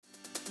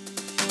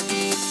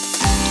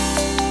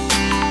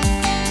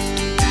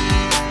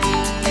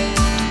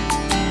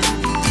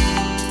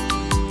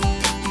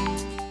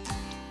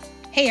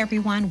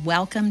everyone.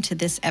 Welcome to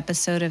this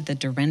episode of the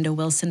Dorinda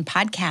Wilson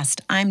Podcast.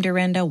 I'm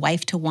Dorinda,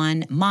 wife to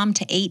one, mom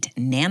to 8,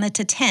 nana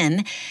to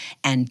 10,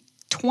 and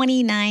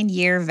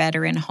 29-year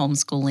veteran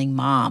homeschooling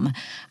mom.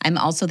 I'm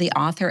also the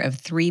author of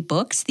 3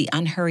 books, The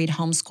Unhurried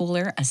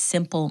Homeschooler, a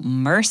simple,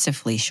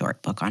 mercifully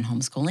short book on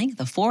homeschooling,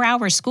 The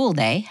 4-Hour School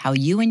Day, How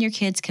You and Your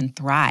Kids Can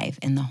Thrive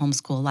in the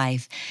Homeschool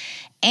Life,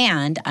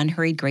 and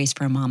Unhurried Grace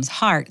for a Mom's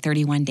Heart,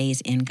 31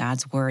 Days in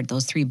God's Word.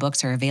 Those 3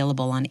 books are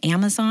available on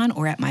Amazon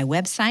or at my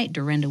website,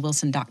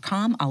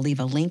 dorindawilson.com. I'll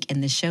leave a link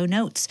in the show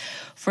notes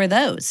for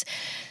those.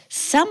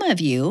 Some of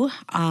you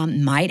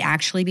might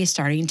actually be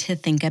starting to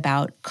think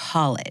about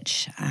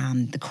college.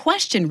 The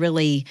question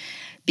really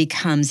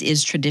becomes,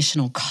 is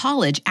traditional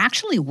college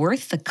actually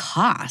worth the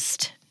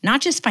cost?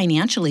 Not just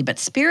financially, but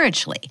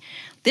spiritually.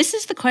 This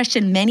is the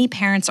question many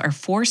parents are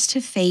forced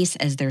to face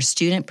as their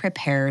student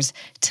prepares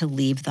to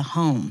leave the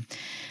home.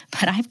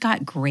 But I've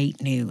got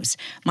great news.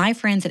 My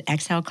friends at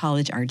Excel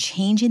College are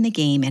changing the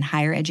game in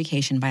higher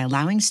education by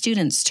allowing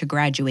students to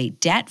graduate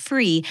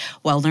debt-free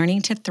while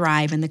learning to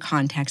thrive in the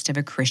context of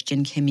a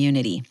Christian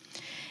community.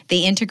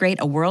 They integrate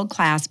a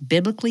world-class,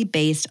 biblically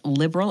based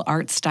liberal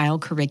arts style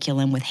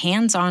curriculum with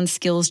hands-on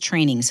skills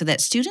training so that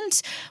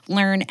students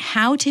learn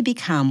how to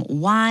become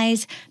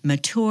wise,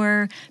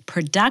 mature,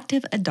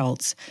 productive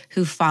adults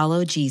who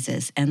follow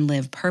Jesus and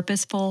live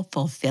purposeful,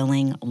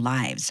 fulfilling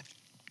lives.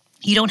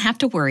 You don't have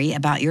to worry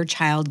about your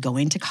child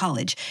going to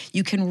college.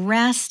 You can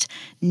rest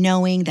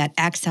knowing that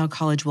Excel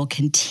College will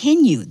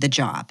continue the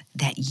job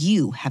that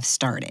you have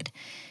started.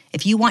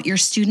 If you want your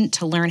student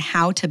to learn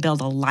how to build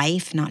a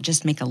life, not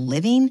just make a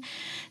living,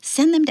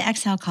 send them to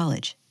Excel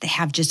College. They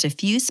have just a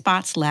few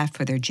spots left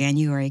for their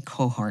January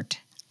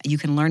cohort. You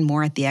can learn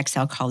more at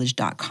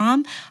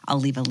theexcelcollege.com. I'll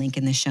leave a link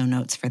in the show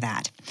notes for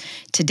that.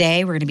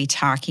 Today, we're going to be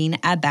talking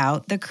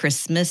about the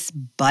Christmas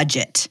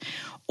budget,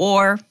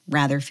 or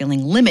rather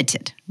feeling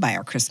limited by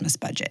our Christmas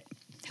budget.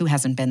 Who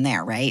hasn't been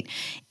there, right?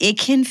 It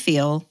can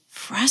feel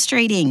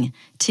frustrating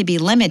to be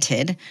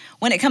limited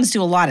when it comes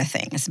to a lot of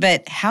things.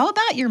 But how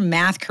about your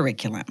math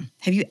curriculum?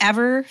 Have you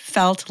ever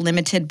felt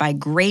limited by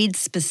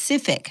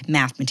grade-specific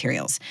math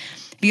materials?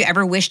 Have you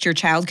ever wished your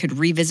child could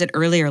revisit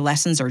earlier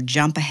lessons or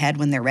jump ahead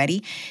when they're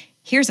ready?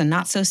 Here's a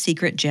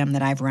not-so-secret gem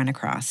that I've run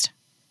across.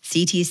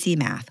 CTC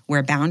Math,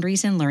 where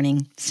boundaries in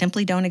learning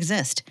simply don't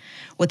exist.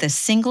 With a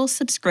single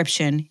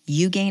subscription,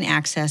 you gain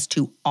access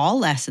to all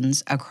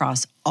lessons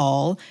across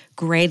all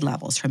grade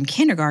levels, from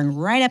kindergarten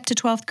right up to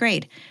 12th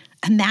grade.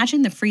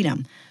 Imagine the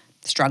freedom.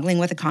 Struggling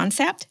with a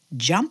concept?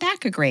 Jump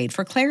back a grade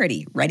for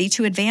clarity. Ready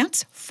to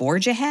advance?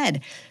 Forge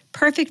ahead.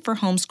 Perfect for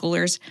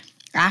homeschoolers,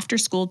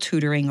 after-school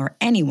tutoring, or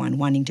anyone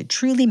wanting to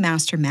truly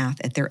master math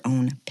at their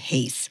own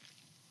pace.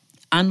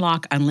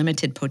 Unlock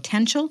unlimited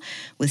potential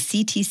with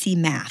CTC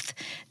Math.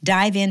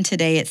 Dive in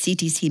today at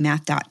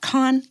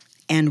ctcmath.com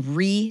and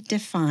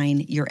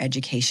redefine your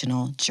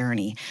educational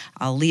journey.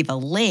 I'll leave a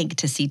link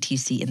to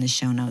CTC in the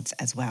show notes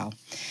as well.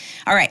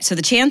 All right, so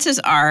the chances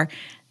are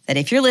that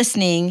if you're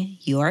listening,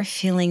 you are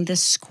feeling the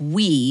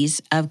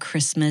squeeze of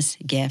Christmas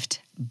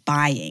gift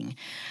buying.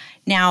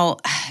 Now,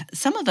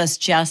 some of us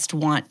just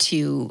want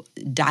to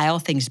dial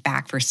things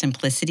back for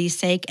simplicity's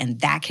sake,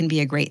 and that can be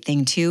a great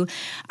thing too.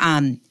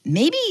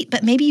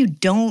 Maybe you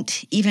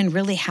don't even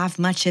really have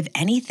much of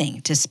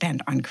anything to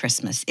spend on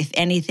Christmas, if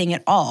anything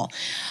at all.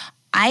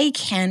 I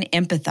can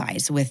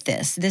empathize with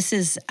this. This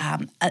is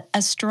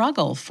a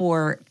struggle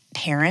for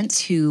parents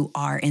who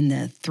are in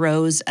the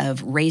throes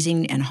of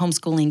raising and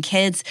homeschooling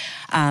kids.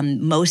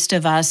 Most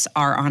of us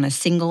are on a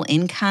single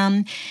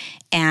income.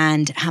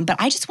 But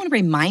I just want to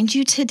remind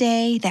you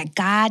today that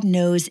God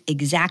knows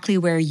exactly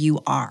where you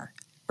are,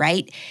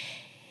 right?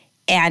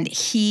 And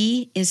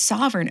He is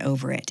sovereign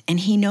over it, and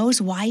He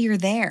knows why you're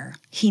there.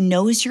 He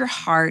knows your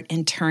heart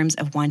in terms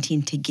of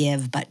wanting to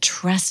give, but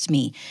trust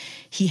me,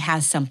 He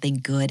has something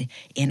good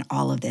in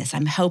all of this.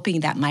 I'm hoping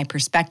that my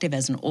perspective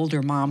as an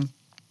older mom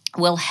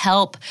will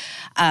help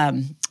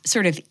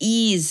sort of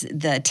ease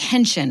the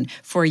tension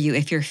for you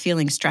if you're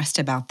feeling stressed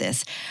about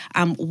this.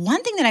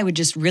 One thing that I would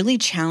just really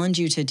challenge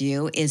you to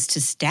do is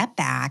to step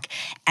back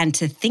and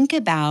to think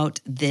about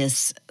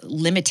this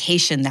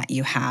limitation that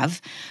you have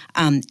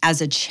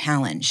as a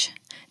challenge,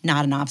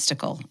 not an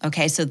obstacle.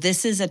 Okay, so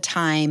this is a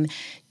time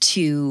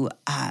to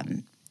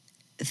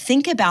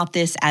think about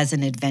this as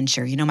an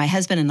adventure. You know, my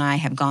husband and I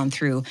have gone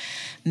through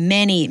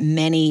many,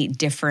 many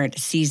different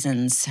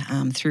seasons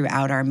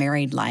throughout our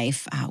married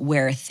life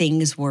where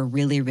things were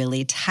really,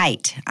 really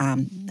tight.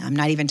 I'm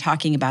not even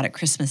talking about at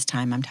Christmas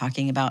time. I'm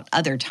talking about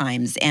other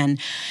times and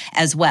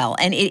as well.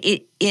 And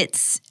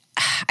it's,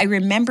 I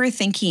remember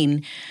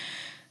thinking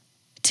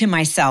to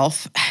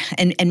myself,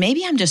 and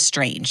maybe I'm just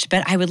strange,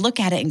 but I would look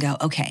at it and go,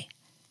 okay,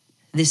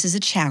 this is a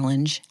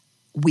challenge.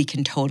 We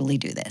can totally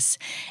do this.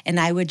 And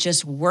I would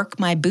just work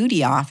my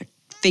booty off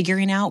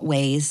figuring out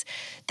ways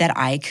that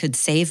I could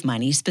save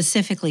money,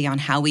 specifically on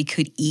how we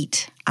could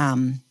eat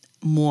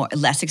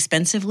less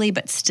expensively,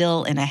 but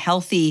still in a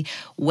healthy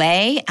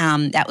way.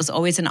 That was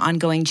always an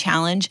ongoing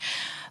challenge.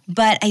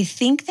 But I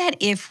think that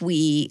if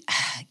we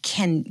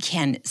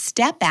can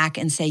step back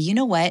and say, you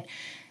know what,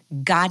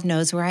 God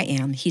knows where I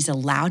am. He's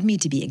allowed me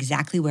to be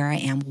exactly where I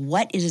am.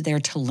 What is there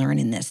to learn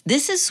in this?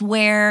 This is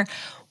where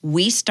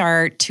we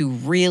start to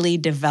really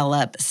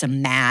develop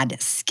some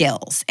mad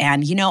skills.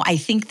 And, I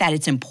think that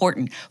it's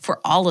important for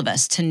all of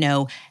us to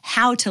know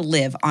how to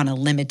live on a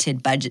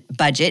limited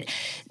budget,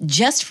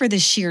 just for the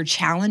sheer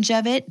challenge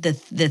of it,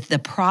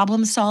 the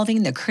problem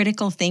solving, the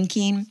critical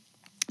thinking,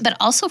 but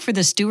also for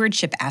the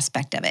stewardship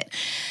aspect of it.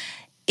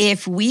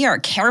 If we are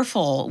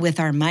careful with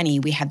our money,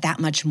 we have that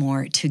much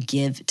more to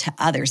give to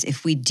others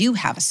if we do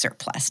have a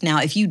surplus.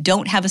 Now, if you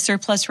don't have a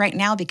surplus right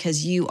now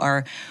because you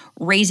are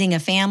raising a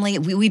family,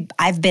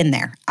 I've been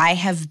there. I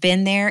have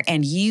been there,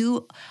 and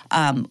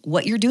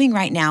what you're doing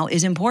right now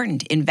is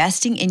important.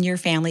 Investing in your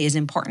family is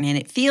important, and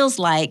it feels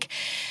like,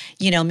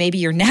 maybe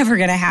you're never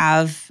going to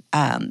have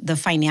the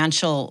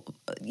financial,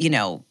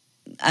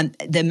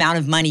 the amount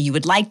of money you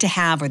would like to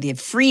have, or the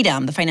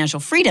financial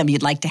freedom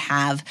you'd like to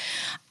have.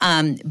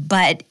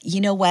 But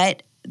you know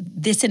what?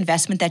 This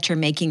investment that you're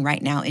making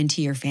right now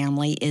into your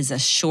family is a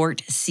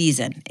short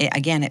season. It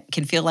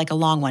can feel like a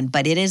long one,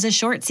 but it is a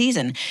short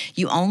season.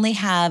 You only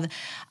have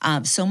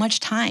so much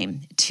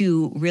time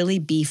to really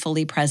be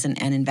fully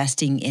present and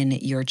investing in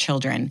your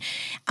children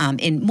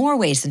in more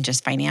ways than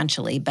just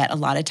financially, but a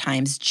lot of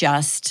times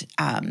just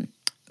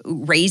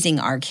raising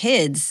our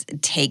kids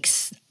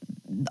takes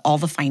all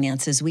the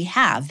finances we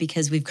have,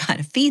 because we've got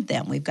to feed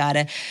them. We've got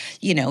to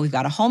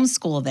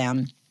homeschool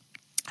them.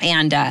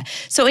 And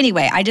so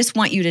anyway, I just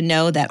want you to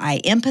know that I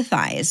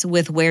empathize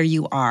with where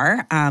you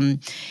are.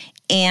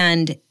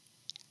 And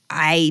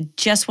I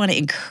just want to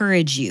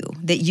encourage you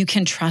that you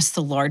can trust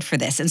the Lord for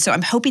this. And so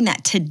I'm hoping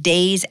that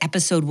today's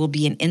episode will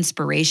be an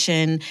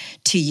inspiration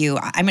to you.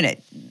 I'm going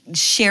to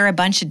share a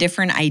bunch of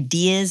different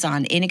ideas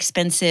on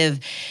inexpensive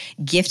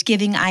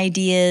gift-giving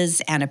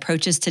ideas and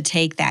approaches to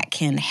take that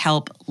can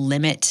help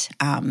limit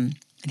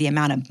the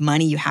amount of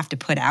money you have to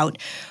put out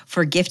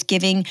for gift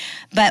giving.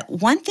 But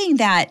one thing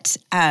that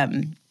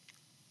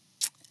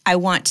I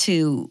want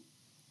to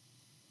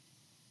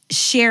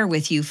share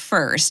with you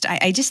first,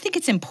 I just think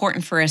it's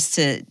important for us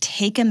to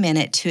take a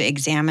minute to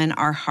examine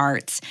our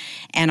hearts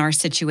and our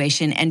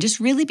situation and just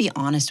really be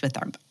honest with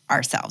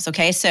ourselves,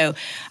 okay? So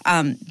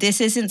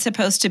this isn't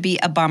supposed to be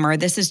a bummer.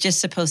 This is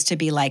just supposed to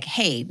be like,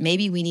 hey,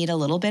 maybe we need a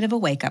little bit of a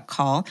wake-up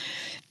call.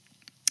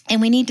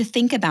 And we need to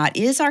think about,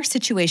 is our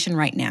situation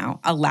right now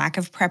a lack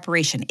of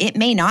preparation? It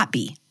may not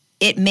be.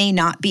 It may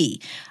not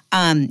be.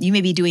 You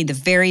may be doing the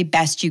very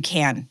best you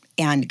can,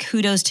 and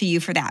kudos to you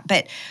for that.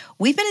 But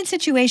we've been in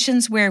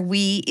situations where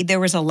there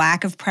was a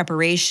lack of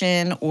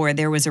preparation, or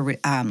there was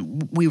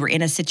we were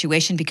in a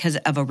situation because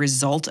of a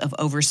result of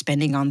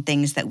overspending on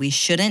things that we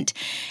shouldn't,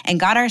 and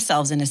got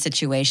ourselves in a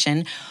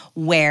situation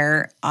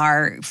where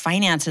our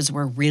finances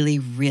were really,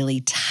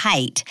 really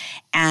tight.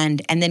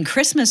 And then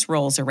Christmas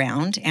rolls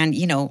around, and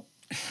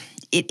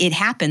it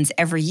happens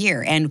every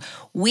year, and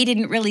we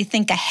didn't really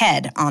think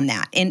ahead on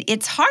that. And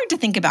it's hard to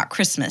think about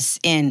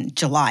Christmas in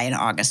July and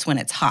August when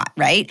it's hot,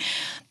 right?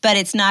 But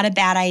it's not a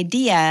bad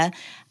idea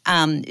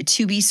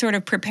to be sort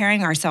of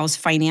preparing ourselves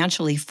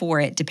financially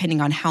for it,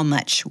 depending on how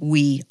much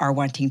we are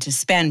wanting to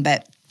spend.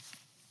 But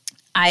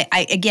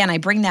I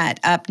bring that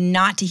up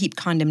not to heap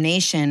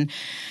condemnation,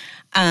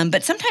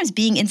 but sometimes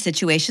being in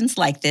situations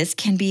like this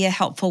can be a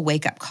helpful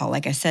wake-up call,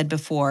 like I said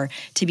before,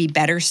 to be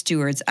better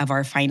stewards of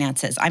our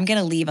finances. I'm going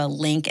to leave a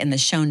link in the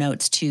show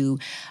notes to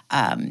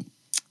a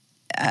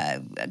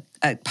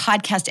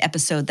podcast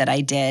episode that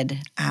I did,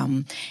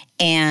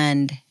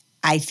 and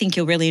I think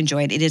you'll really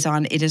enjoy it. It is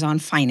on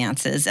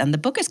finances, and the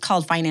book is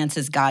called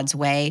Finances God's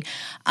Way.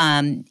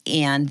 And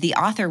the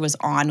author was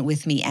on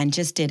with me and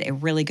just did a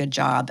really good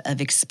job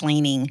of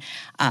explaining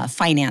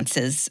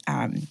finances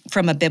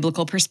from a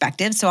biblical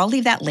perspective. So I'll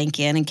leave that link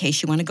in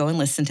case you want to go and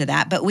listen to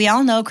that. But we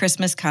all know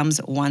Christmas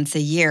comes once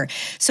a year.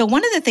 So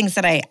one of the things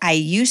that I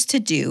used to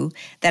do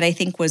that I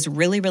think was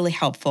really, really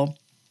helpful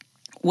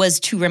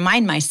was to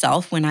remind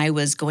myself when I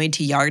was going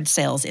to yard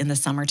sales in the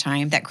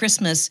summertime that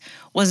Christmas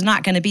was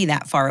not going to be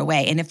that far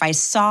away. And if I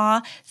saw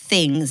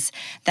things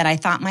that I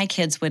thought my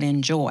kids would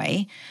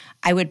enjoy,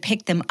 I would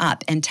pick them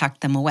up and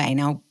tuck them away.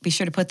 Now, be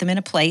sure to put them in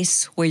a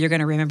place where you're going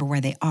to remember where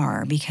they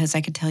are, because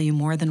I could tell you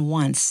more than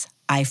once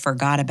I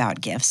forgot about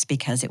gifts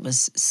because it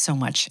was so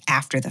much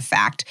after the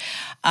fact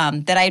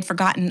that I had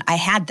forgotten I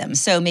had them.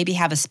 So maybe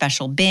have a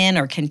special bin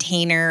or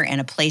container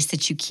and a place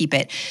that you keep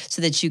it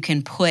so that you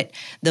can put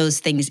those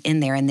things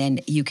in there, and then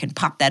you can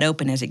pop that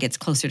open as it gets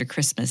closer to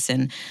Christmas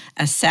and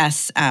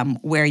assess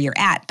where you're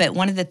at. But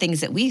one of the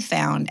things that we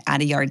found at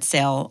a yard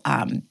sale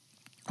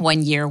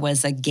one year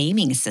was a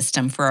gaming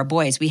system for our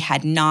boys. We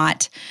had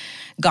not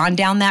gone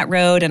down that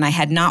road, and I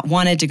had not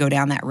wanted to go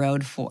down that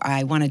road.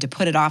 I wanted to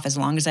put it off as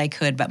long as I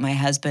could, but my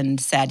husband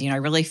said, I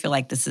really feel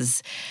like this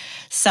is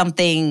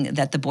something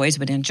that the boys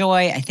would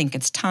enjoy. I think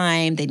it's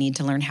time. They need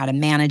to learn how to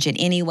manage it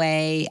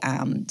anyway.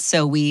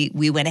 So we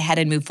went ahead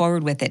and moved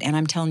forward with it. And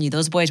I'm telling you,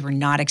 those boys were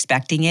not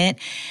expecting it.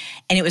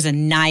 And it was a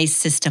nice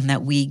system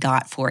that we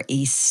got for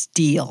a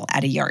steal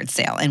at a yard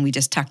sale. And we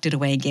just tucked it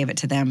away and gave it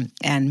to them.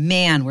 And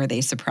man, were they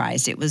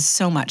surprised. It was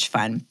so much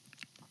fun.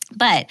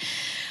 But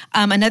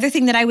another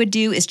thing that I would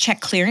do is check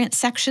clearance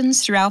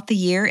sections throughout the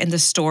year in the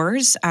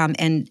stores,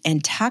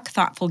 and tuck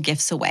thoughtful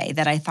gifts away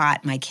that I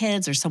thought my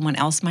kids or someone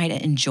else might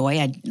enjoy.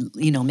 I'd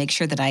make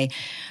sure that I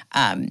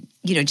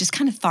just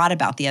kind of thought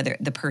about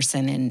the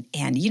person,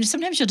 and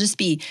sometimes you'll just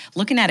be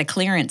looking at a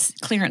clearance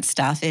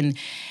stuff, and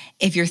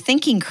if you're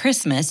thinking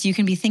Christmas, you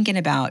can be thinking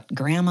about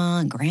grandma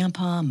and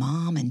grandpa,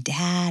 mom and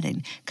dad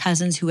and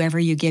cousins, whoever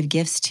you give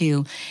gifts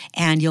to,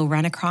 and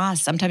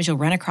sometimes you'll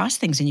run across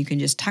things and you can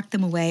just tuck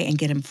them away and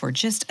get them for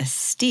just a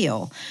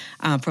steal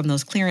from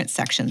those clearance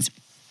sections.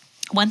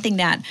 One thing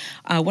that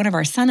one of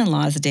our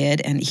son-in-laws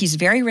did, and he's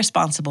very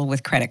responsible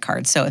with credit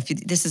cards. So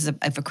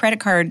if a credit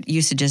card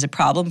usage is a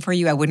problem for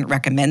you, I wouldn't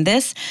recommend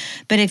this.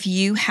 But if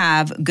you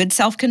have good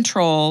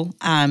self-control,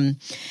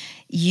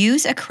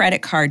 use a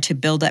credit card to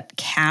build up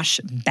cash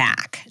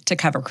back to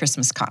cover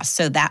Christmas costs.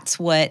 So that's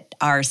what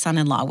our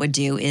son-in-law would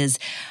do is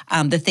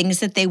the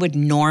things that they would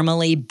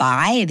normally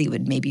buy, they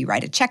would maybe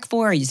write a check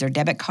for or use their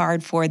debit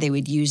card for, they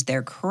would use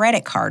their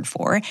credit card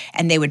for,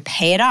 and they would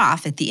pay it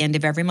off at the end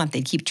of every month.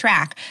 They'd keep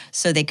track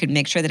so they could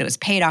make sure that it was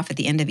paid off at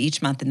the end of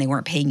each month and they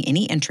weren't paying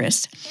any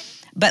interest.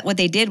 But what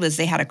they did was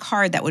they had a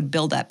card that would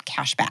build up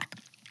cash back.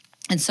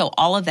 And so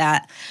all of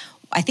that,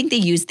 I think they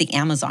used the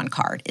Amazon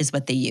card is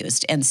what they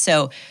used. And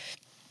so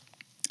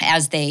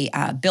as they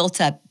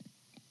built up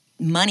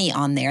money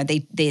on there, they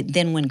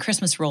then when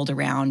Christmas rolled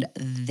around,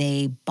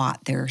 they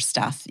bought their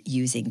stuff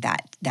using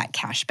that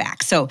cash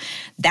back. So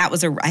I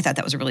thought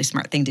that was a really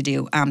smart thing to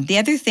do. The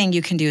other thing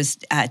you can do is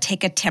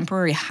take a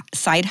temporary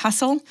side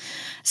hustle,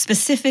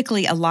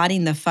 specifically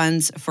allotting the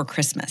funds for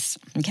Christmas.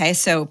 Okay,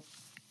 so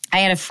I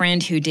had a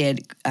friend who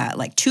did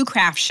 2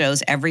 craft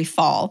shows every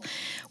fall,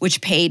 which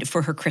paid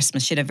for her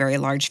Christmas. She had a very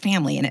large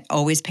family, and it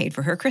always paid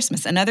for her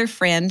Christmas. Another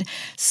friend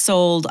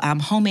sold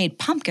homemade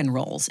pumpkin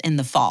rolls in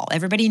the fall.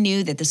 Everybody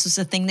knew that this was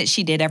a thing that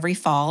she did every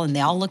fall, and they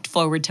all looked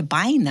forward to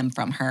buying them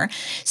from her.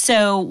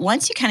 So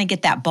once you kind of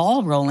get that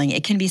ball rolling,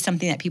 it can be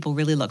something that people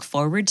really look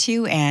forward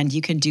to, and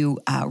you can do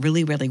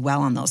really, really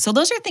well on those. So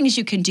those are things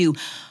you can do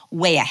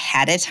way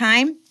ahead of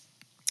time.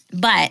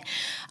 But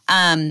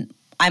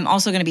I'm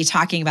also going to be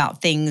talking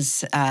about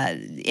things,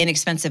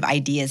 inexpensive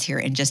ideas here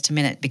in just a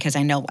minute, because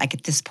I know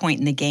at this point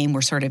in the game,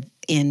 we're sort of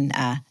in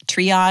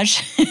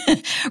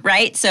triage,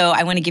 right? So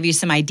I want to give you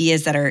some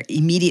ideas that are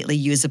immediately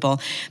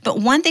usable. But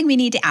one thing we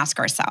need to ask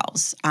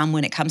ourselves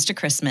when it comes to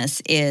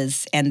Christmas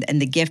is, and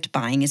the gift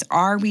buying is,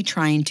 are we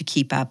trying to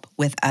keep up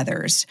with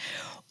others?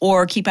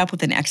 Or keep up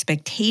with an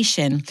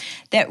expectation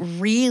that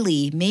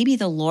really maybe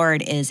the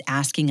Lord is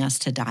asking us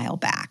to dial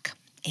back?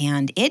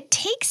 And it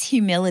takes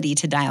humility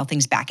to dial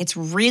things back. It's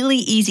really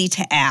easy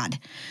to add,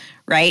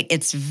 right?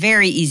 It's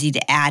very easy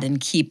to add and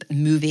keep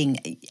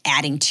moving,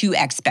 adding to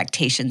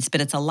expectations, but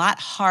it's a lot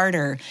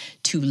harder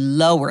to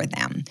lower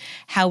them.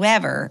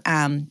 However,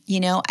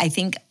 I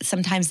think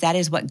sometimes that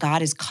is what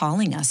God is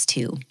calling us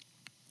to.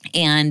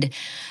 And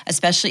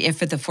especially if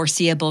for the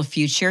foreseeable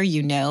future,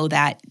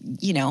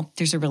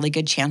 there's a really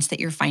good chance that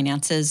your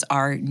finances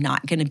are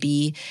not going to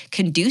be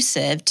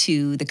conducive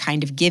to the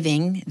kind of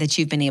giving that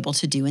you've been able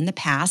to do in the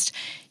past.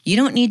 You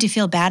don't need to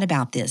feel bad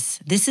about this.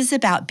 This is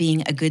about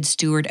being a good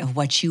steward of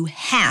what you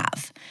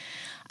have.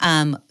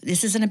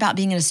 This isn't about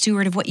being a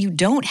steward of what you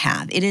don't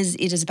have. It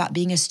is about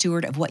being a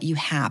steward of what you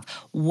have.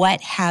 What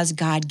has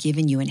God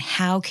given you, and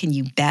how can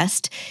you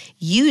best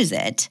use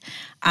it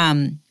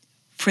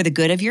for the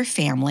good of your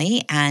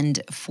family and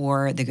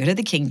for the good of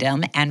the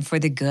kingdom and for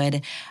the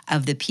good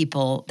of the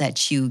people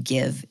that you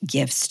give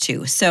gifts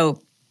to. So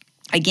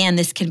again,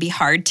 this can be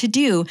hard to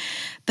do,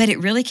 but it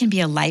really can be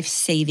a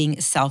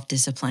life-saving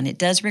self-discipline. It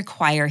does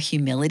require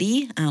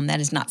humility. That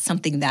is not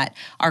something that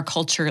our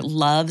culture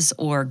loves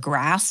or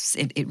grasps.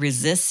 It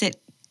resists it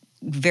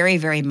very,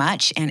 very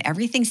much, and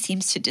everything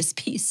seems to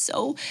just be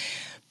so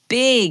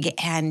big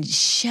and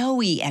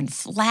showy and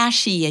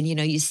flashy. And,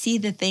 you see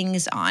the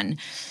things on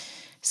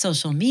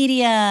social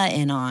media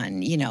and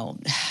on,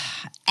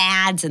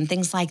 ads and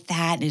things like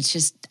that. And it's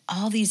just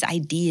all these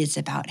ideas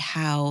about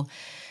how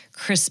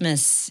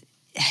Christmas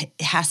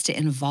has to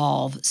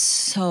involve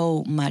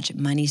so much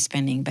money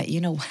spending. But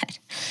you know what?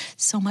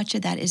 So much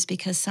of that is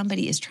because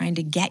somebody is trying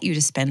to get you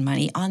to spend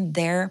money on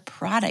their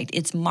product.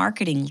 It's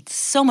marketing,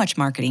 so much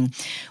marketing.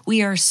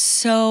 We are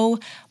so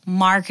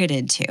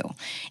marketed to.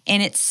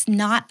 And it's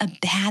not a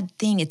bad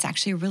thing. It's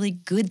actually a really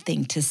good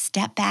thing to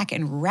step back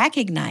and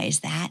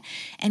recognize that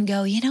and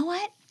go, you know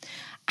what?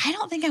 I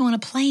don't think I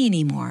want to play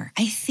anymore.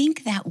 I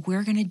think that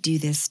we're going to do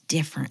this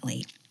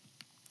differently.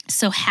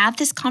 So have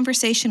this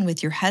conversation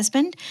with your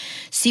husband,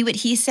 see what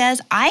he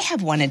says. I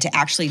have wanted to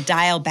actually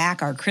dial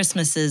back our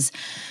Christmases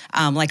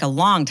a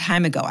long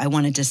time ago. I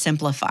wanted to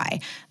simplify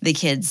the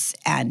kids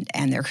and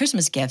their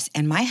Christmas gifts.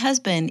 And my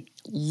husband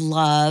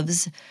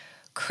loves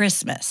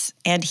Christmas,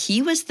 and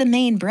he was the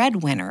main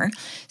breadwinner.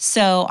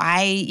 So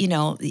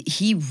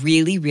he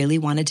really, really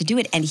wanted to do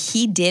it. And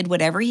he did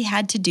whatever he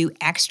had to do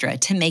extra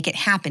to make it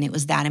happen. It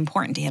was that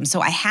important to him.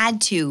 So I had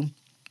to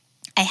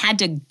I had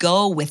to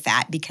go with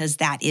that because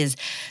that is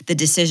the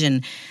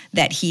decision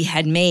that he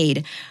had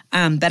made.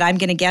 But I'm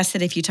going to guess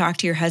that if you talk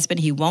to your husband,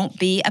 he won't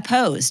be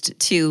opposed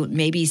to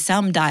maybe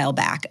some dial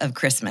back of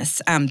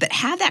Christmas. But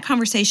have that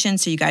conversation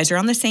so you guys are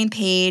on the same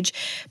page,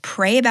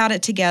 pray about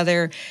it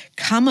together,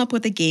 come up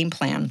with a game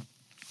plan.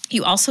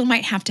 You also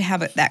might have to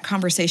have that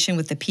conversation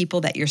with the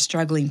people that you're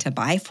struggling to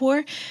buy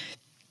for,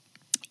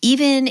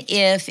 even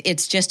if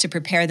it's just to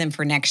prepare them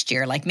for next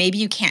year. Like maybe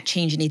you can't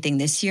change anything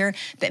this year,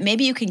 but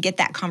maybe you can get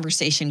that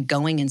conversation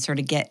going and sort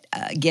of get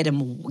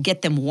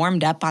them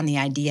warmed up on the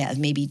idea of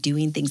maybe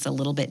doing things a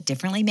little bit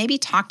differently. Maybe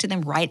talk to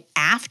them right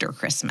after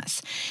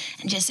Christmas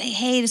and just say,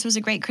 hey, this was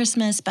a great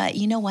Christmas, but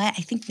you know what?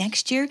 I think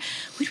next year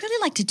we'd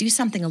really like to do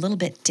something a little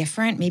bit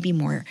different, maybe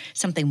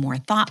something more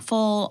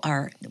thoughtful,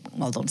 or,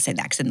 well, don't say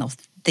that because then they'll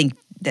think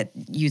that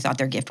you thought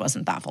their gift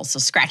wasn't thoughtful. So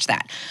scratch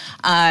that.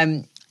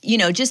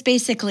 Just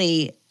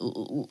basically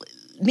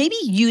maybe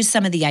use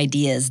some of the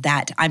ideas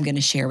that I'm going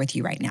to share with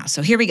you right now.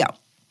 So here we go.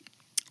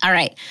 All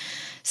right.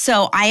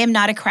 So I am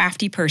not a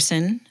crafty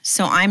person.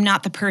 So I'm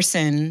not the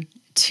person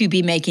to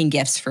be making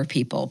gifts for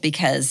people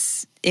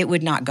because it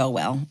would not go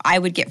well. I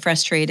would get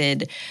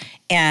frustrated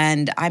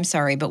and I'm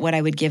sorry, but what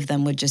I would give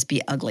them would just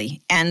be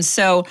ugly. And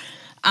so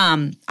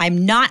I'm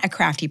not a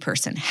crafty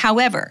person.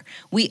 However,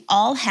 we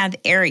all have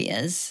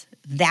areas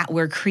that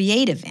we're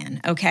creative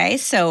in, okay?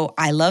 So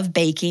I love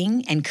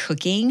baking and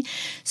cooking.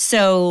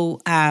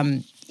 So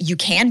you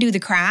can do the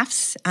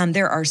crafts.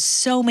 There are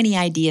so many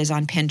ideas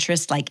on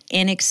Pinterest, like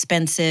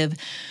inexpensive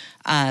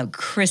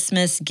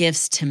Christmas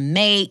gifts to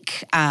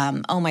make.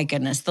 Oh my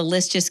goodness, the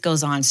list just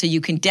goes on. So you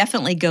can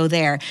definitely go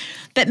there.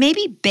 But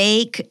maybe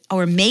bake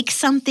or make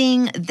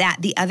something that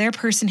the other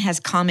person has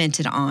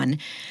commented on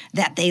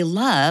that they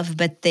love,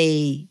 but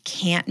they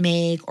can't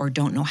make or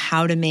don't know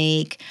how to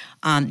make.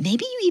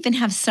 Maybe you even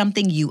have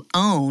something you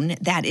own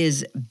that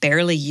is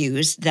barely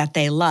used that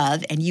they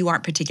love and you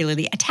aren't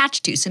particularly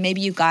attached to. So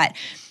maybe you've got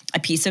a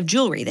piece of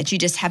jewelry that you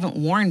just haven't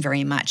worn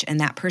very much, and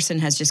that person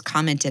has just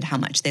commented how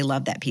much they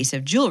love that piece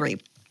of jewelry.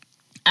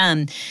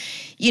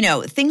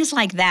 Things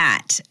like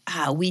that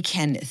we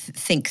can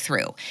think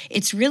through.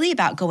 It's really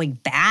about going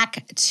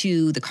back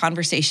to the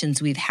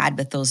conversations we've had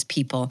with those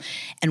people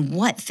and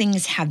what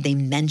things have they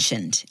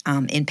mentioned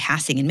in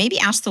passing, and maybe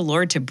ask the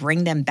Lord to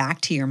bring them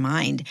back to your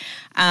mind.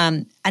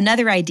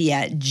 Another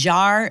idea,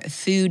 jar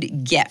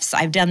food gifts.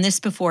 I've done this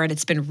before and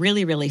it's been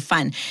really, really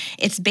fun.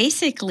 It's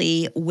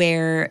basically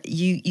where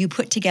you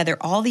put together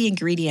all the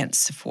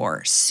ingredients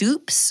for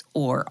soups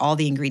or all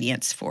the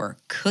ingredients for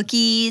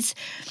cookies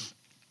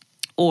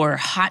or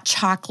hot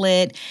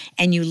chocolate,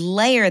 and you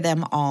layer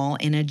them all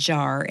in a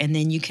jar, and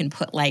then you can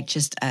put like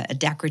just a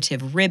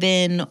decorative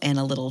ribbon and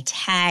a little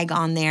tag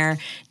on there.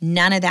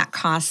 None of that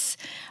costs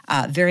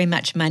very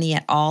much money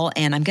at all,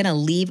 and I'm going to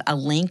leave a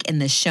link in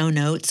the show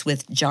notes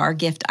with jar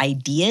gift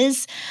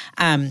ideas,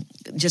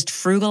 just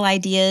frugal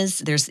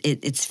ideas.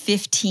 It's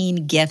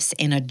 15 gifts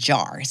in a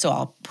jar, so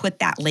I'll put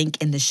that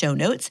link in the show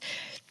notes.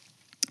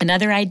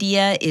 Another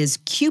idea is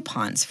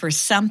coupons for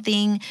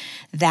something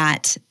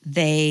that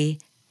the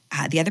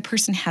other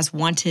person has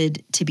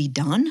wanted to be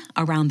done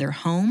around their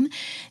home.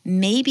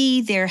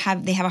 Maybe they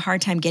have a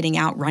hard time getting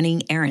out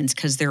running errands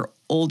because they're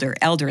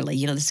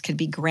elderly. This could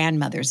be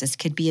grandmothers. This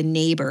could be a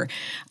neighbor.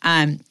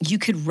 You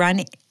could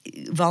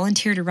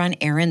volunteer to run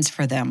errands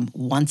for them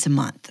once a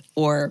month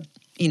or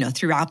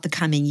throughout the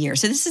coming year.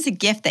 So this is a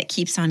gift that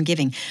keeps on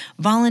giving.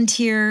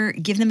 Volunteer,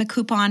 give them a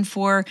coupon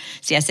I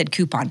said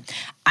coupon.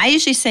 I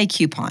usually say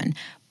coupon,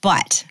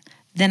 but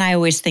then I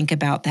always think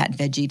about that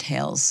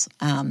VeggieTales.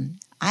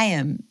 I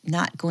am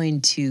not going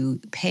to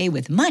pay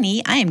with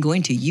money. I am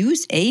going to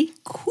use a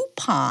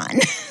coupon.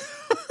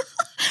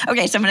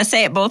 Okay, so I'm going to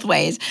say it both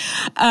ways.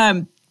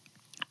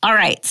 All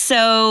right,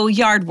 so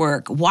yard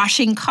work,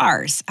 washing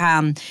cars.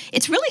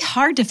 It's really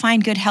hard to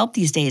find good help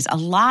these days. A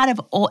lot of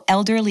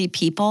elderly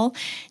people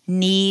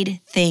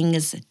need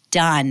things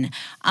done.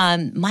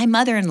 My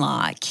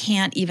mother-in-law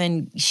can't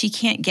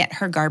get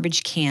her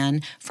garbage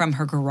can from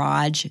her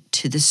garage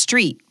to the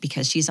street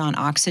because she's on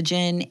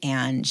oxygen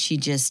and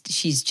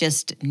she's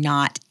just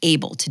not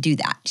able to do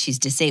that. She's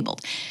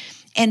disabled.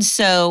 And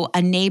so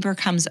a neighbor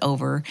comes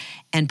over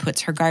and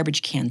puts her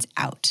garbage cans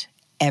out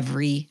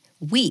every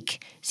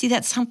week. See,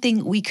 that's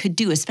something we could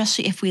do,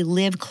 especially if we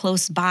live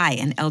close by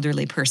an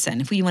elderly person.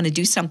 If we want to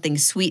do something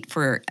sweet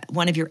for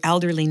one of your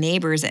elderly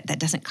neighbors that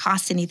doesn't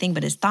cost anything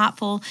but is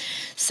thoughtful,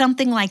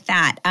 something like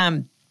that.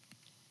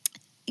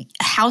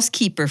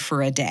 Housekeeper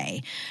for a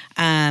day.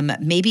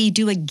 Maybe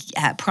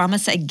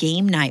promise a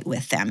game night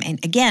with them. And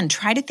again,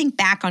 try to think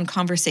back on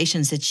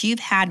conversations that you've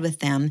had with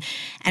them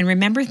and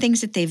remember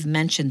things that they've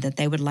mentioned that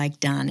they would like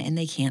done and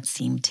they can't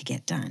seem to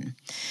get done.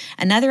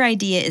 Another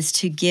idea is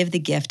to give the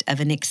gift of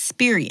an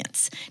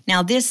experience.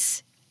 Now,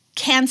 this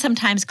can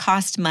sometimes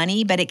cost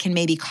money, but it can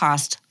maybe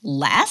cost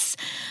less.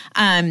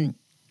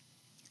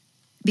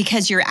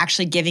 Because you're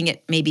actually giving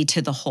it maybe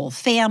to the whole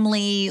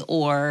family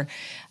or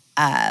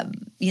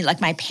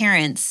like my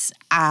parents,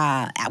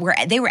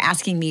 they were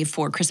asking me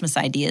for Christmas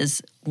ideas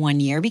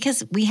one year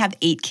because we have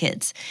 8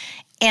 kids.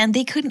 And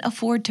they couldn't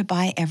afford to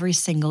buy every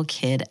single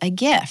kid a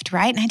gift,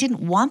 right? And I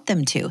didn't want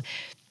them to.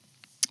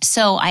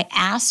 So I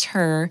asked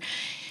her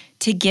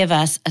to give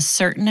us a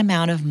certain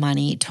amount of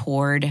money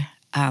toward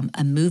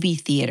a movie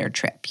theater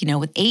trip.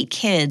 With 8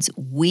 kids,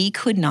 we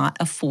could not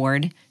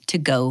afford to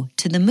go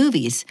to the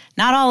movies.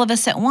 Not all of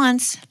us at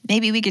once.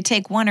 Maybe we could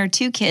take 1 or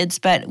 2 kids,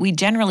 but we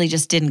generally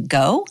just didn't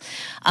go.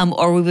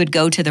 Or we would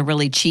go to the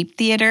really cheap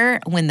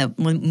theater when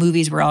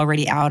movies were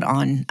already out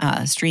on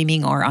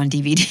streaming or on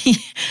DVD.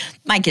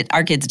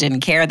 Our kids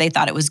didn't care. They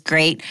thought it was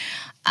great.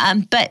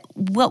 But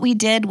what we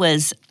did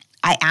was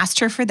I asked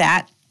her for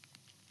that,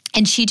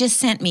 and she just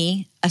sent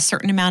me a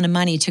certain amount of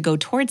money to go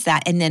towards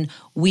that. And then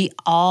we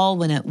all,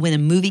 when a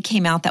movie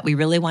came out that we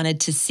really wanted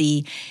to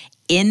see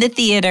in the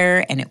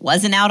theater and it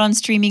wasn't out on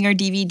streaming or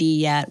DVD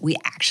yet, we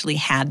actually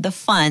had the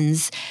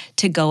funds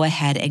to go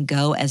ahead and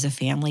go as a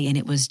family. And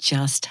it was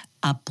just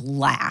a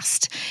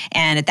blast.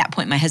 And at that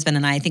point, my husband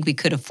and I think we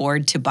could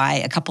afford to buy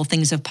a couple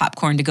things of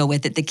popcorn to go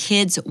with it. The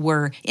kids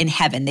were in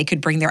heaven. They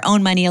could bring their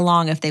own money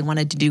along if they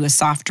wanted to do a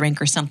soft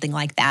drink or something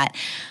like that.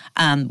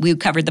 We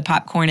covered the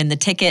popcorn and the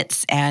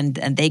tickets, and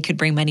they could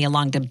bring money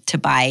along to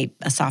buy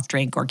a soft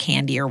drink or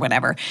candy or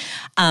whatever.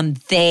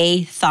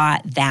 They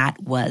thought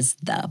that was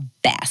the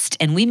best.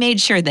 And we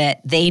made sure that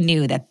they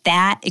knew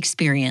that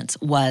experience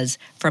was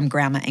from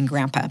Grandma and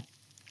Grandpa.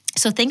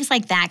 So things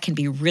like that can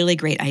be really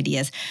great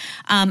ideas.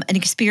 An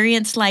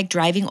experience like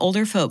driving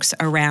older folks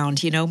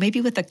around,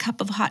 maybe with a cup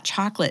of hot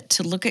chocolate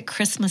to look at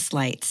Christmas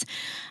lights.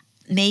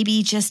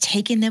 Maybe just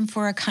taking them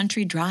for a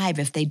country drive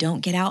if they don't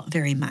get out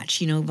very much.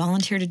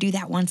 Volunteer to do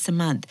that once a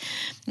month.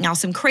 Now,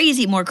 some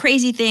more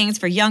crazy things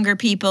for younger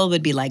people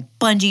would be like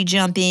bungee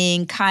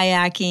jumping,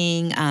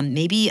 kayaking,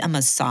 maybe a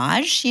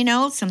massage.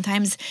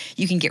 Sometimes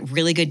you can get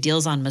really good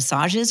deals on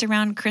massages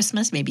around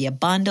Christmas, maybe a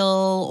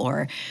bundle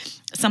or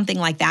something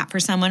like that for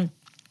someone.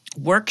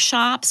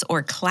 Workshops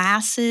or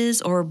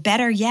classes, or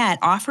better yet,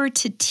 offer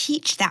to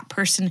teach that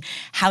person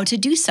how to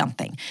do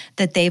something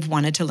that they've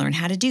wanted to learn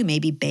how to do.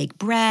 Maybe bake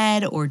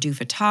bread or do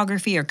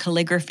photography or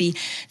calligraphy,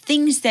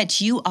 things that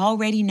you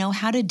already know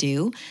how to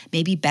do,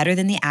 maybe better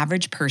than the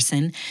average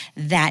person,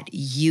 that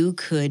you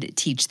could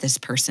teach this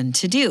person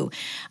to do.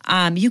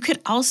 You could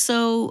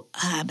also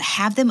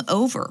have them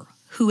over.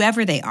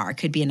 Whoever they are,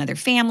 could be another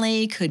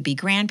family, could be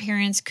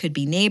grandparents, could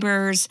be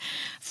neighbors,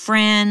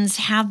 friends,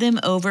 have them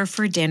over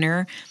for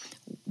dinner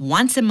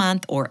once a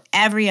month or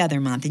every other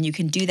month. And you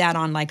can do that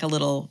on like a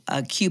little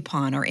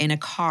coupon or in a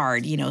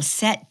card,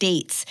 set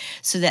dates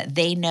so that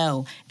they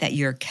know that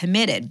you're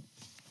committed.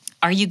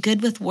 Are you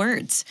good with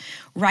words?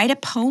 Write a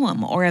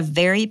poem or a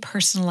very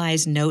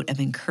personalized note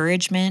of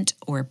encouragement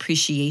or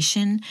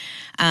appreciation.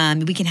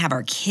 We can have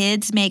our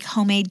kids make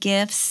homemade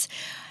gifts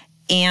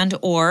and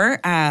or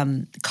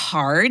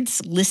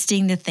cards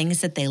listing the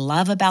things that they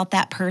love about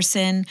that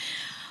person.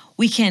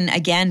 We can,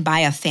 again,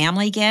 buy a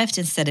family gift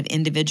instead of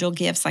individual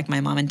gifts like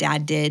my mom and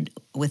dad did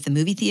with the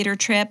movie theater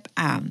trip.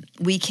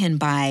 We can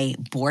buy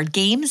board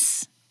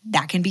games.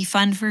 That can be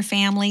fun for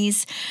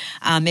families.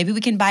 Maybe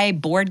we can buy a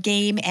board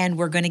game and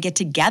we're going to get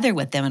together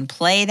with them and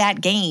play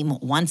that game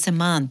once a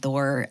month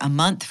or a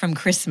month from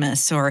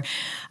Christmas, or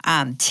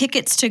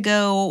tickets to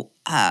go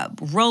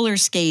roller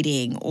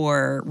skating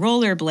or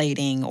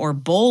rollerblading or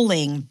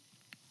bowling.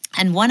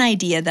 And one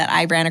idea that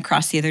I ran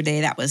across the other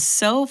day that was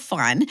so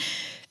fun,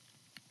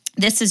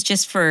 this is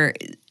just for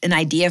an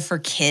idea for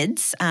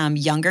kids,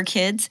 younger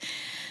kids.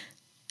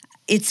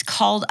 It's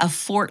called a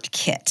fort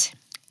kit.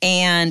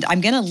 And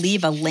I'm going to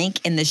leave a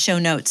link in the show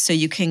notes so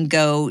you can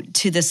go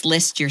to this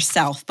list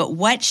yourself. But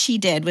what she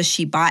did was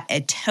she bought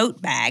a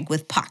tote bag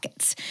with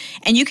pockets.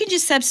 And you can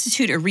just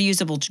substitute a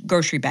reusable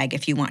grocery bag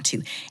if you want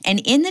to. And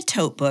in the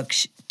tote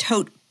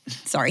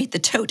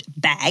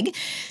bag,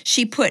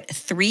 she put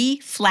 3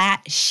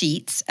 flat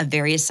sheets of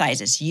various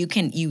sizes.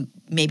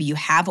 Maybe you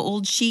have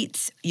old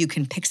sheets. You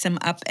can pick some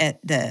up at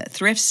the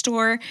thrift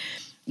store.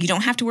 You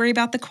don't have to worry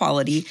about the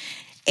quality.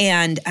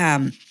 And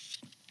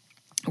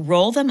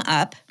roll them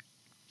up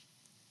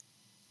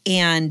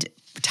and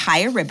tie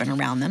a ribbon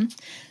around them,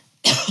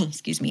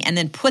 excuse me, and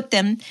then put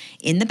them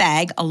in the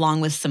bag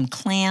along with some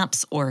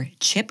clamps or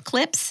chip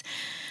clips.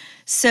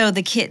 So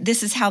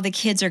this is how the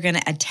kids are going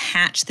to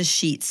attach the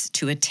sheets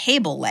to a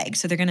table leg.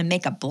 So they're going to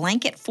make a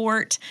blanket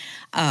fort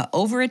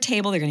over a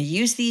table. They're going to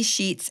use these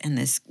sheets and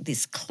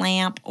this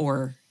clamp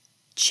or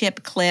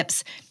chip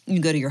clips. You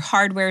can go to your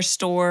hardware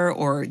store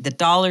or the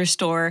dollar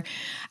store.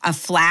 A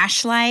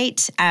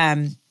flashlight.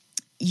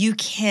 You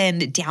can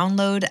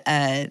download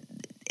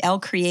Elle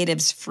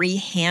Creative's free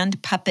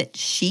hand puppet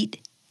cheat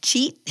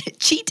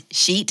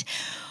sheet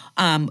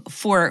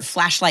for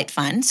flashlight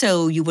fun.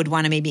 So you would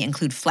want to maybe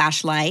include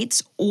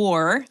flashlights,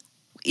 or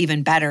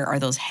even better are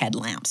those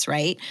headlamps,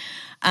 right?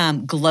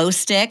 Glow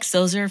sticks,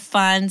 those are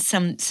fun.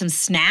 Some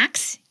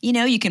snacks,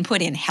 you can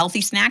put in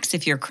healthy snacks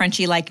if you're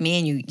crunchy like me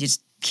and you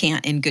just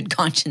can't in good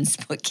conscience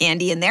put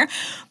candy in there.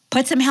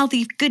 Put some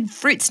healthy, good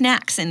fruit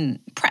snacks and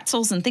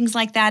pretzels and things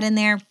like that in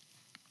there.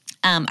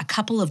 A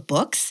couple of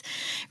books.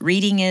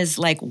 Reading is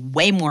like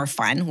way more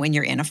fun when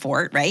you're in a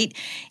fort, right?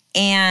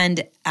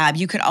 And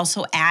you could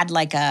also add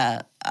like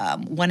a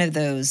one of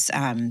those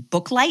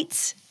book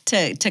lights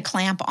to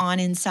clamp on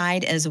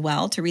inside as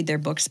well to read their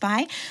books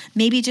by.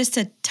 Maybe just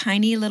a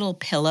tiny little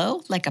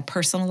pillow, like a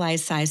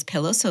personalized size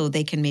pillow, so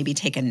they can maybe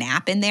take a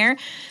nap in there.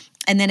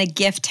 And then a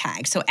gift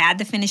tag. So add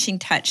the finishing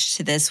touch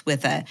to this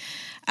with a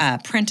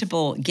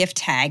printable gift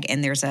tag,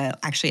 and there's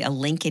actually a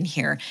link in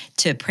here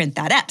to print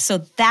that up. So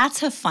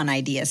that's a fun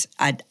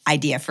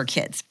idea for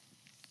kids.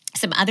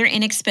 Some other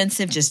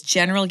inexpensive, just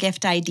general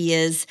gift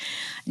ideas: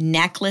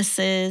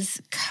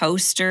 necklaces,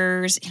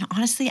 coasters.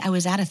 Honestly, I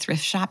was at a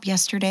thrift shop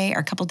yesterday or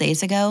a couple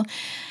days ago,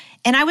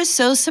 and I was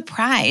so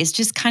surprised,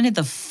 just kind of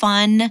the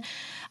fun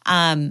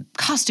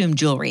costume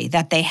jewelry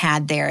that they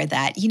had there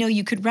that,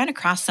 you could run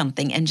across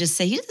something and just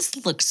say,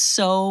 this looks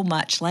so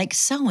much like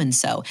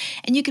so-and-so.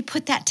 And you could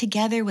put that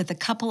together with a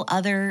couple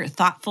other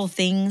thoughtful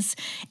things,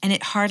 and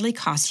it hardly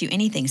costs you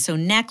anything. So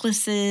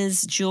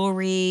necklaces,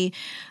 jewelry,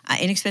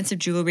 inexpensive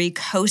jewelry,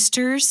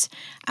 coasters,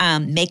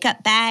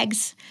 makeup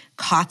bags,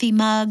 coffee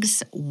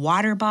mugs,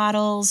 water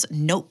bottles,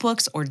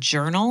 notebooks, or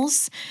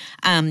journals.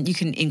 You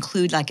can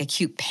include like a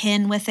cute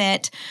pin with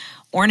it.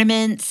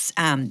 Ornaments,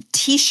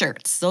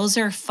 t-shirts, those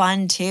are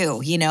fun too.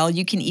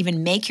 You can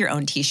even make your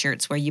own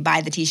t-shirts where you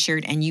buy the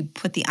t-shirt and you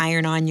put the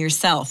iron on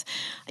yourself.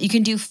 You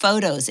can do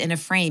photos in a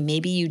frame.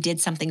 Maybe you did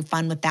something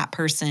fun with that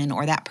person,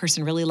 or that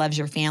person really loves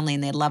your family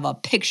and they love a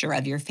picture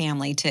of your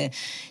family to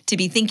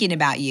be thinking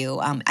about you.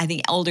 I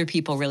think older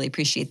people really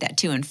appreciate that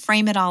too, and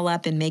frame it all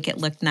up and make it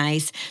look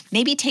nice.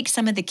 Maybe take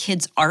some of the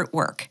kids'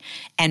 artwork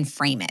and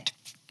frame it.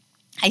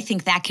 I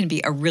think that can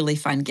be a really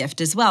fun gift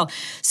as well.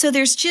 So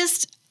there's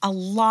just a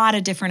lot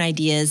of different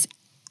ideas.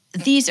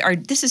 This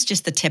is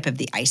just the tip of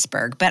the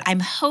iceberg, but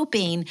I'm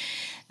hoping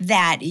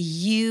that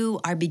you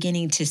are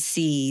beginning to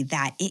see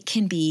that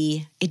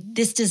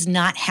this does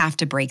not have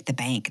to break the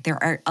bank. There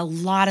are a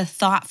lot of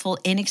thoughtful,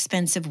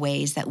 inexpensive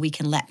ways that we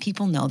can let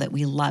people know that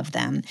we love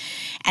them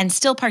and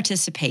still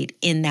participate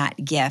in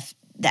that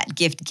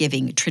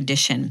gift-giving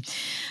tradition.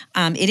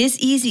 It is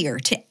easier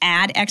to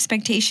add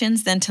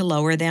expectations than to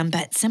lower them,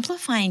 but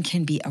simplifying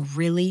can be a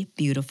really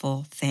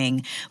beautiful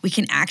thing. We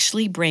can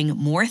actually bring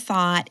more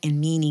thought and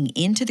meaning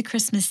into the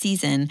Christmas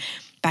season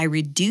by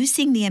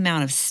reducing the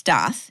amount of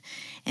stuff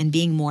and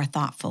being more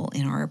thoughtful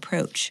in our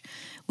approach.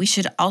 We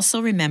should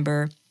also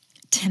remember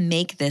to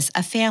make this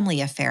a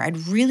family affair.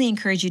 I'd really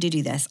encourage you to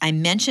do this. I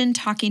mentioned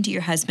talking to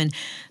your husband,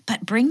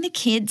 but bring the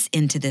kids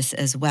into this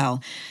as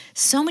well.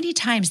 So many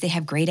times they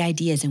have great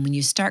ideas, and when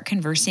you start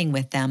conversing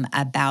with them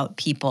about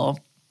people,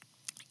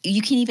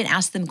 you can even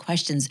ask them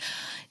questions.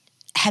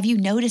 Have you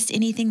noticed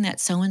anything that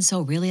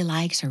so-and-so really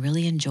likes or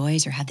really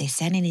enjoys, or have they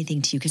said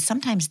anything to you? Because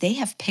sometimes they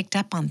have picked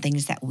up on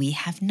things that we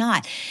have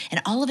not.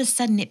 And all of a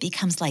sudden it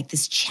becomes like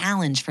this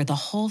challenge for the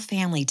whole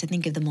family to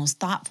think of the most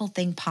thoughtful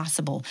thing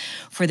possible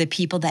for the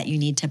people that you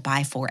need to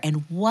buy for.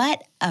 And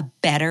what a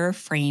better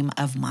frame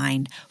of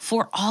mind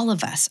for all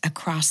of us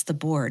across the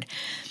board.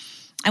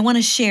 I want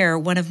to share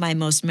one of my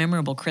most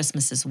memorable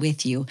Christmases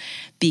with you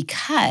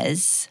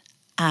because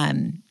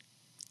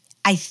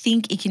I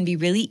think it can be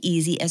really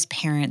easy as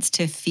parents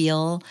to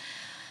feel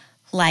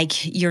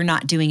like you're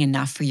not doing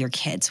enough for your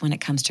kids when it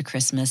comes to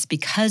Christmas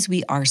because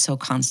we are so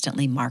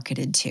constantly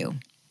marketed to.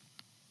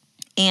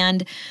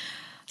 And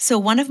so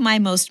one of my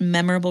most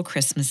memorable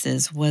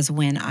Christmases was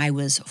when I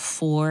was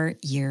 4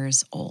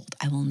 years old.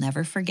 I will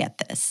never forget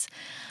this.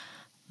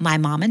 My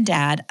mom and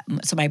dad,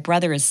 so my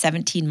brother is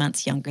 17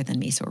 months younger than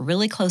me, so we're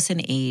really close in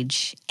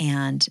age.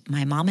 And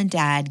my mom and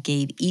dad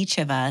gave each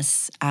of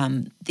us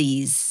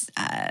these,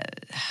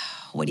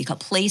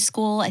 play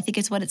school, I think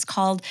is what it's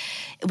called.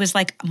 It was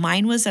like,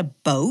 mine was a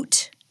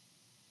boat.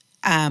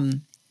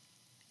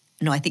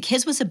 I think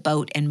his was a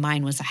boat and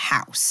mine was a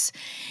house.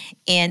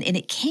 And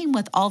it came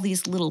with all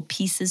these little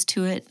pieces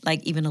to it,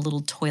 like even a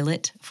little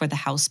toilet for the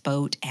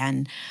houseboat.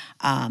 And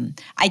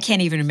I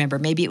can't even remember.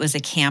 Maybe it was a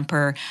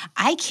camper.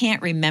 I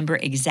can't remember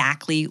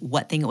exactly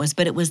what thing it was,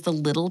 but it was the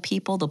Little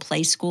People, the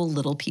Play School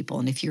Little People.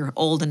 And if you're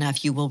old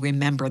enough, you will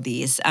remember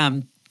these.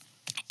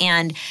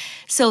 And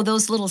so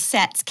those little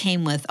sets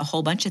came with a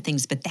whole bunch of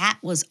things, but that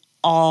was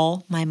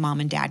all my mom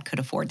and dad could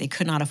afford. They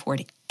could not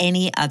afford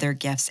any other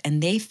gifts,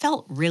 and they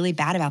felt really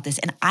bad about this.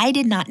 And I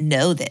did not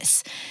know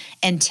this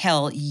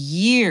until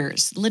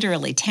years,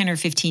 literally 10 or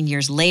 15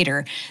 years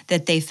later,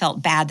 that they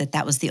felt bad that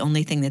that was the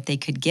only thing that they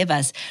could give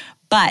us.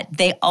 But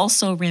they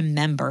also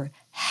remember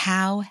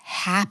how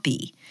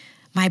happy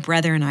my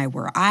brother and I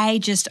were.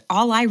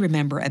 All I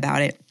remember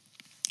about it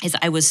is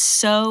I was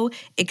so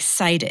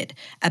excited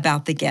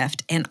about the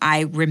gift, and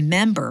I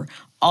remember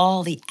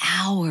all the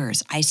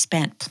hours I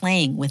spent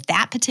playing with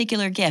that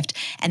particular gift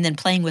and then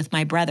playing with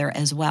my brother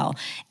as well.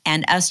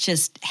 And us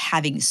just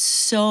having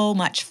so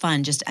much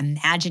fun, just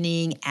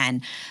imagining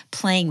and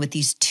playing with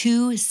these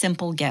two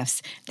simple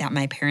gifts that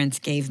my parents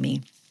gave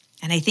me.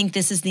 And I think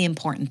this is the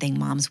important thing,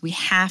 moms. We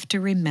have to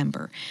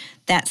remember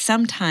that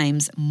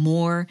sometimes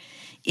more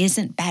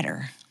isn't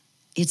better.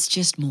 It's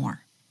just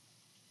more.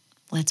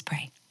 Let's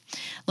pray.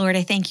 Lord,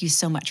 I thank you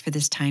so much for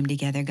this time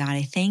together, God.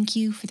 I thank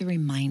you for the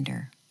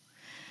reminder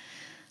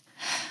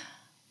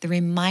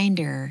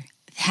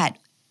that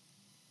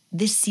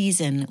this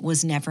season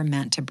was never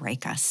meant to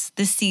break us.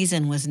 This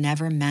season was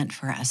never meant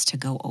for us to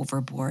go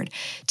overboard,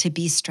 to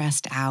be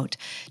stressed out,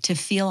 to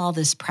feel all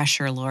this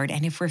pressure, Lord.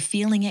 And if we're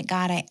feeling it,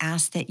 God, I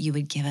ask that you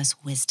would give us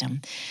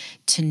wisdom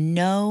to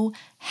know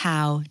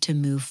how to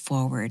move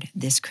forward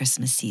this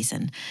Christmas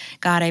season.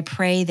 God, I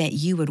pray that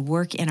you would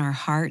work in our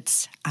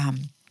hearts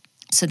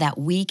so that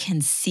we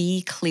can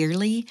see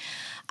clearly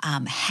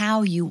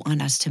how you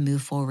want us to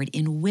move forward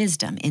in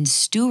wisdom, in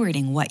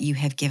stewarding what you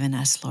have given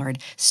us, Lord,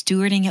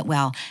 stewarding it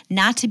well,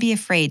 not to be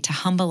afraid to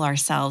humble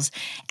ourselves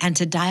and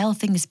to dial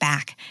things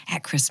back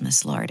at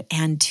Christmas, Lord,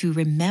 and to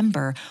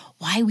remember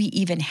why we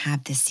even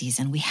have this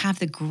season. We have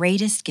the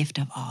greatest gift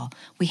of all.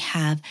 We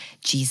have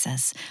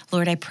Jesus.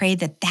 Lord, I pray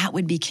that that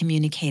would be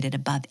communicated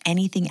above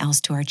anything else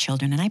to our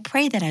children. And I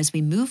pray that as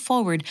we move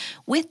forward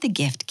with the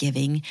gift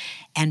giving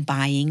and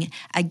buying,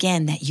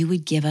 again, that you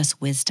would give us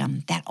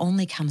wisdom that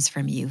only comes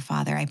from you,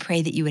 Father. I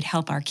pray that you would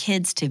help our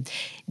kids to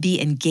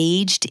be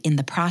engaged in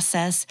the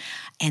process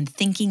and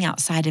thinking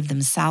outside of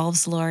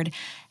themselves, Lord.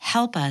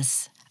 Help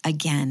us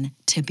again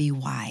to be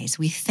wise.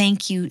 We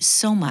thank you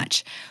so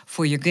much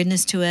for your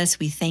goodness to us.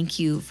 We thank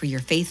you for your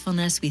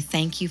faithfulness. We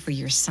thank you for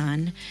your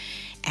Son.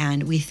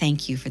 And we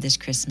thank you for this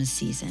Christmas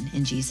season.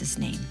 In Jesus'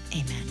 name,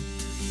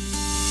 amen.